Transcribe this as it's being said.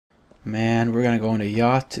Man, we're gonna go on a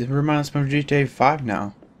yacht. It reminds me of GTA 5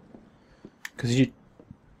 now. Because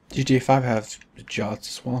GTA 5 has yachts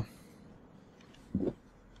as well.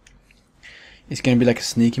 It's gonna be like a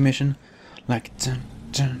sneaky mission. Like dun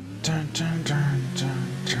dun dun dun dun dun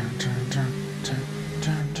dun dun dun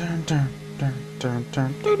dun dun dun dun dun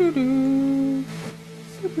dun doo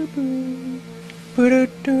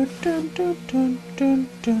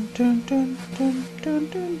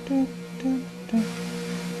doo doo.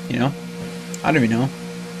 You know? I don't even know.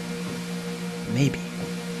 Maybe.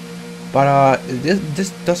 But this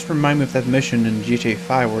does remind me of that mission in GTA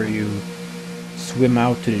 5 where you swim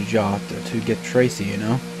out to the yacht to get Tracy, you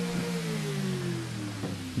know?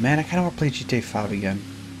 Man, I kinda wanna play GTA 5 again.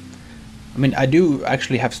 I mean, I do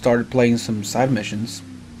actually have started playing some side missions.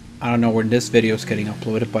 I don't know when this video is getting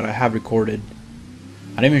uploaded, but I have recorded.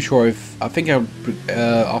 I'm not even sure if... I think I'll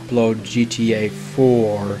upload GTA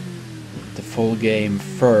 4, the full game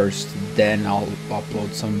first, then I'll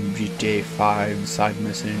upload some GTA 5 side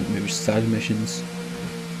missions, maybe side missions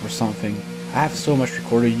or something. I have so much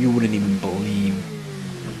recorded you wouldn't even believe.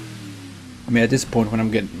 I mean, at this point when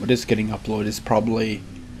this is getting uploaded, it's probably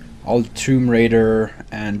all Tomb Raider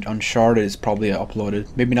and Uncharted is probably uploaded.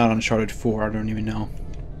 Maybe not Uncharted 4, I don't even know.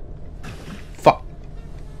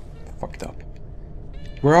 Fucked up.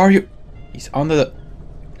 Where are you? He's under the...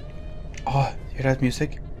 Oh, hear that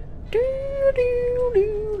music?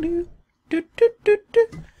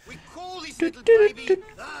 We call this little baby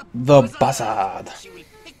the Buzzard. She will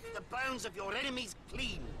pick the bones of your enemies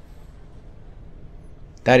clean.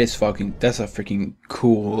 That's a freaking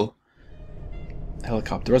cool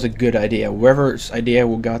helicopter. That's a good idea. Whoever's idea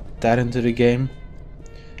who got that into the game.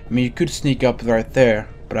 I mean, you could sneak up right there,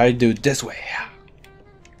 but I do it this way.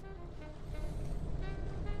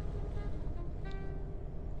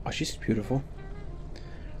 Oh, she's beautiful.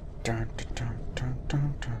 Dun, dun, dun, dun,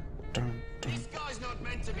 dun, dun, dun. This guy's not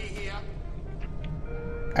meant to be here.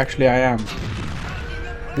 Actually, I am.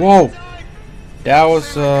 Whoa! That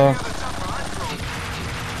was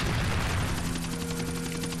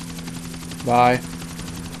Bye.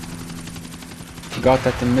 Forgot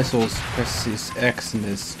that the missiles presses X in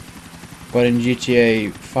this. But in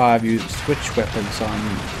GTA 5 you switch weapons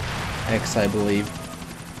on X, I believe.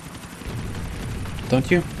 Don't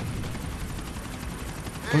you?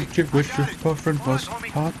 Don't you wish your boyfriend was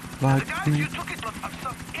hot like me?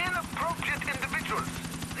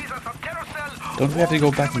 Don't we have to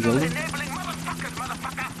go back and kill them?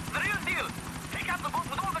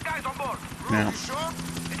 No.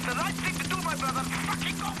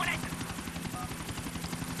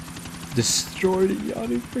 Destroy the yacht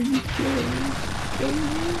and bring you kill me.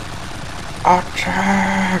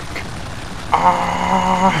 Attack!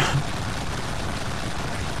 Ah!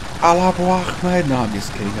 Allahu Ahmed. No, I'm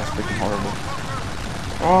just kidding. That's freaking horrible.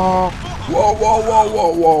 Oh! Whoa! Whoa! Whoa!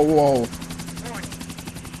 Whoa! Whoa! Whoa!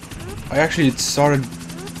 I actually started.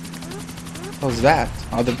 What was that?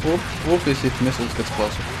 Oh, the wolf is if missiles gets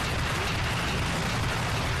closer.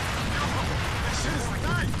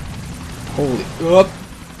 Holy up!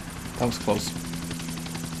 That was close.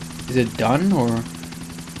 Is it done or?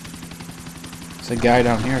 There's a guy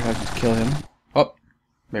down here. I have to kill him. Oh,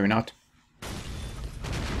 maybe not.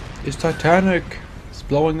 It's Titanic. It's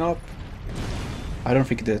blowing up. I don't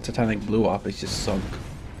think the Titanic blew up. It's just sunk.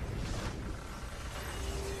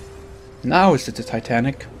 Now it's the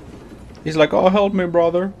Titanic. He's like, oh, help me,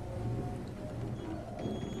 brother.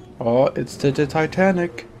 Oh, it's the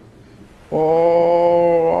Titanic.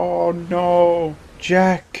 Oh no,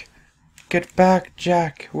 Jack. Get back,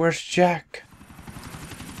 Jack. Where's Jack?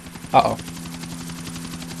 Uh-oh.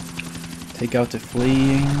 Take out the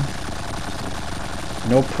fleeing.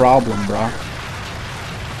 No problem, bro.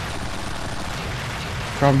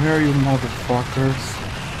 Come here, you motherfuckers.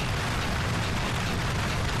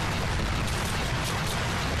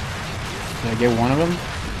 Did I get one of them?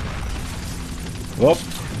 Whoop.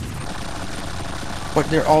 What,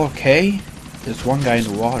 they're all okay? There's one guy in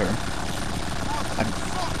the water.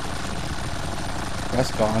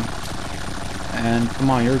 That's gone. And come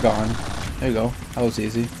on, you're gone. There you go. That was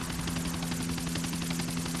easy.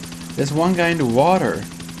 There's one guy in the water.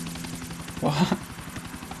 What?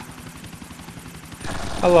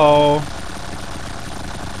 Hello.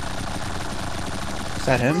 Is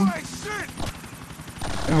that him?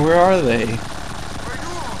 Where are they?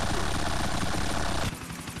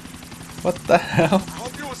 What the hell? I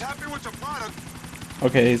hope you was happy with your product.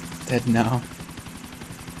 Okay, he's dead now.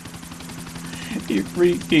 He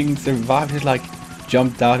freaking survived. He like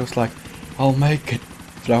jumped out. He was like, I'll make it.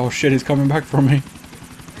 Oh shit, he's coming back for me.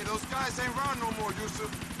 Hey, those guys ain't around no more,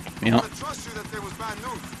 Yusuf. Yeah. I trust you that there was bad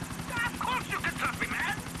news. Of course you can trust me,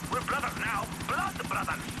 man. We're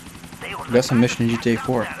We got some mission in GTA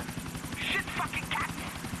 4. Shit fucking cats!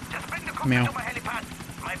 Just bring the Meow. to my helipad.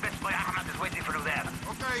 My best boy Ahmed is waiting for you there.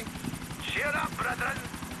 Okay. Cheer up, brethren.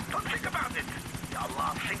 Don't think about it.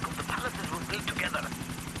 Allah think of the palaces we'll build together.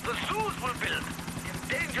 The zoos we'll build.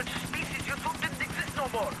 Endangered species you thought didn't exist no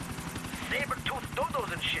more. Saber-toothed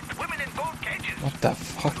dodos and shit. Women in gold cages. What the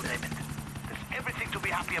fuck? Name it. There's everything to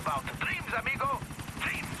be happy about. Dreams, amigo.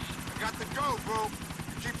 Dreams. I got to go, bro.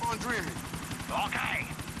 You keep on dreaming. Okay.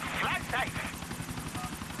 Fly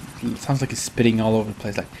safe. It sounds like he's spitting all over the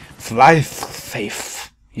place, like fly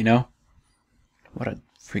safe, you know? What a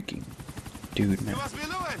freaking dude, You man. must be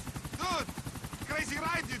Luis. Dude, crazy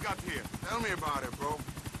ride you got here. Tell me about it, bro.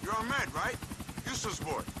 You're a med, right? Useless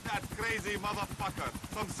sport. That crazy motherfucker.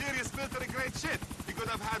 Some serious military grade shit. He could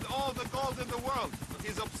have had all the gold in the world, but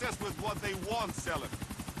he's obsessed with what they want selling.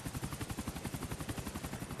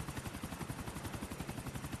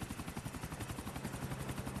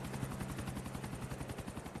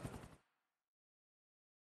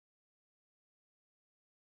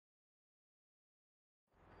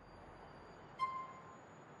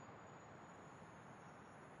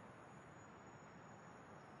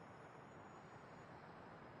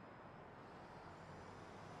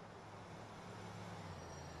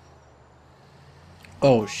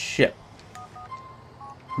 Oh shit.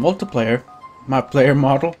 Multiplayer. My player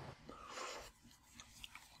model.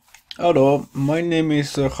 Hello, my name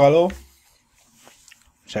is Hello.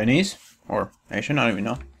 Chinese? Or Asian? I don't even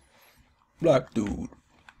know. Black dude.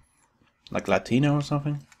 Like Latino or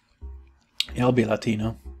something? Yeah, I'll be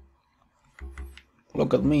Latino.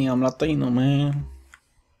 Look at me, I'm Latino, man.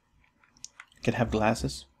 Can have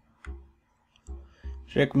glasses.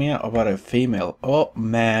 Check me out about a female. Oh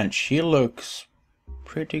man, she looks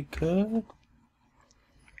pretty good.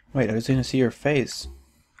 Wait, I was gonna see her face.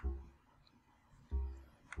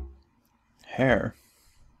 Hair.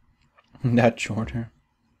 That shorter.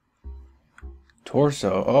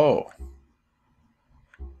 Torso. Oh.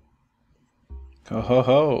 Ho ho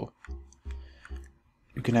ho.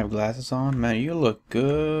 You can have glasses on? Man, you look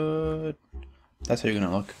good. That's how you're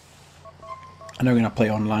gonna look. I know you're gonna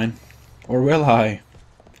play online. Or will I?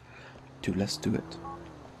 Dude, let's do it.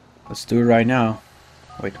 Let's do it right now.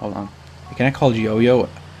 Wait, hold on. Can I call Yo-Yo?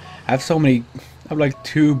 I have so many... I have like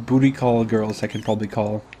 2 booty call girls I can probably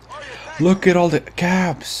call. Look at all the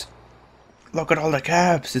cabs! Look at all the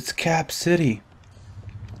cabs! It's Cab City.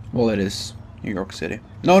 Well, it is New York City.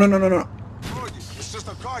 No, no, no, no, no! Bro, it's just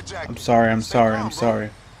a carjack. I'm sorry, I'm Stay sorry, calm, I'm bro. sorry.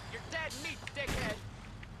 You're dead meat, dickhead.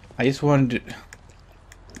 I just wanted to...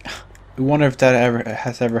 I wonder if that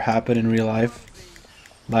has ever happened in real life.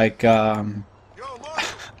 Like, Yo, look.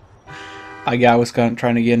 a guy was trying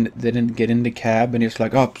to get in, didn't get in the cab, and he was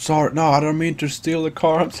like, "Oh, sorry, no, I don't mean to steal the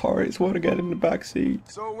car. I'm sorry, I just want to get in the back seat."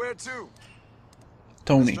 So where to?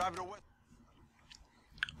 Tony, Drive to what?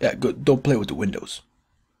 yeah, good. Don't play with the windows.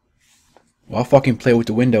 Well, I'll fucking play with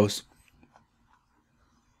the windows.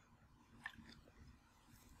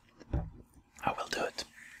 I will do it.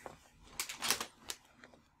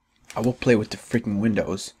 I will play with the freaking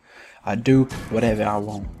windows. I do whatever I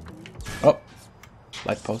want. Oh,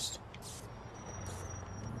 light post.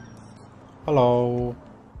 Hello.